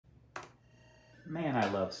Man, I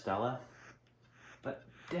love Stella, but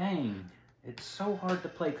dang, it's so hard to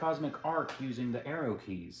play Cosmic Arc using the arrow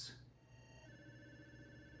keys.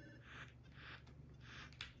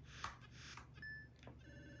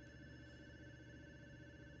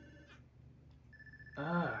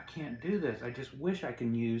 I can't do this. I just wish I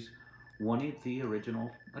could use one of the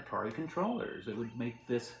original Atari controllers. It would make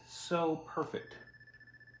this so perfect.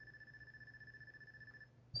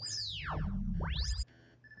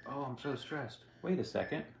 Oh, I'm so stressed. Wait a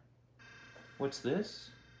second. What's this?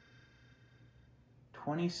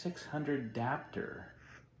 2600 daptor.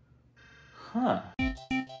 Huh.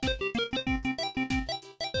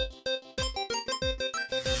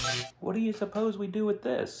 What do you suppose we do with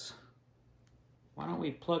this? Why don't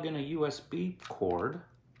we plug in a USB cord?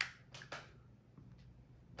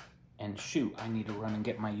 And shoot, I need to run and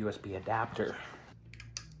get my USB adapter.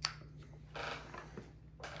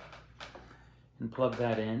 And plug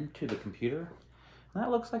that in to the computer. That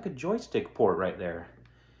looks like a joystick port right there.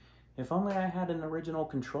 If only I had an original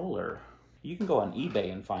controller. You can go on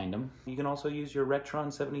eBay and find them. You can also use your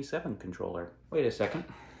Retron 77 controller. Wait a second.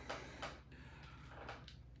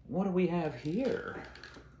 What do we have here?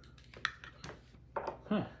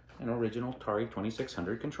 Huh, an original Atari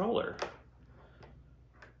 2600 controller.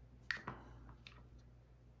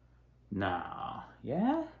 Nah,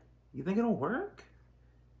 yeah? You think it'll work?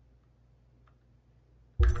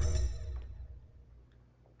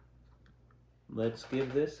 Let's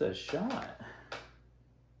give this a shot.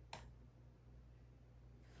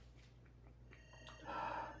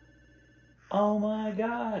 Oh my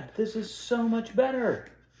God, this is so much better.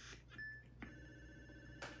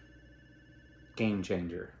 Game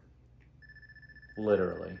changer.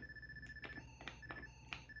 Literally.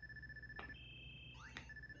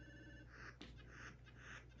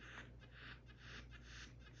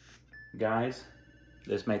 Guys,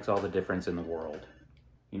 this makes all the difference in the world.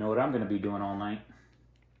 You know what I'm going to be doing all night?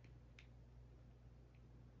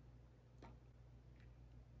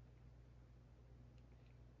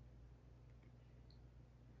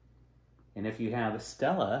 And if you have a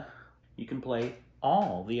Stella, you can play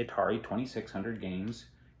all the Atari 2600 games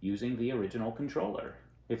using the original controller.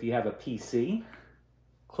 If you have a PC,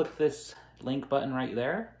 click this link button right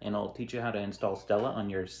there and it'll teach you how to install Stella on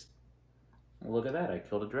your... Look at that, I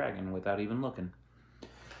killed a dragon without even looking.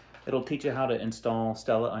 It'll teach you how to install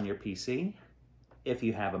Stella on your PC. If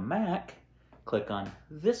you have a Mac, click on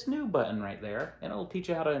this new button right there and it'll teach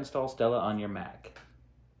you how to install Stella on your Mac.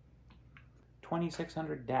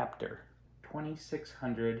 2600 Daptor.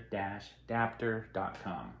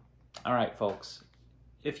 2600-daptor.com. All right, folks.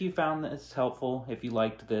 If you found this helpful, if you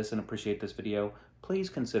liked this and appreciate this video, please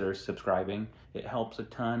consider subscribing. It helps a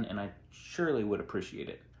ton and I surely would appreciate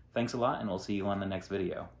it. Thanks a lot and we'll see you on the next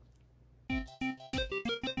video.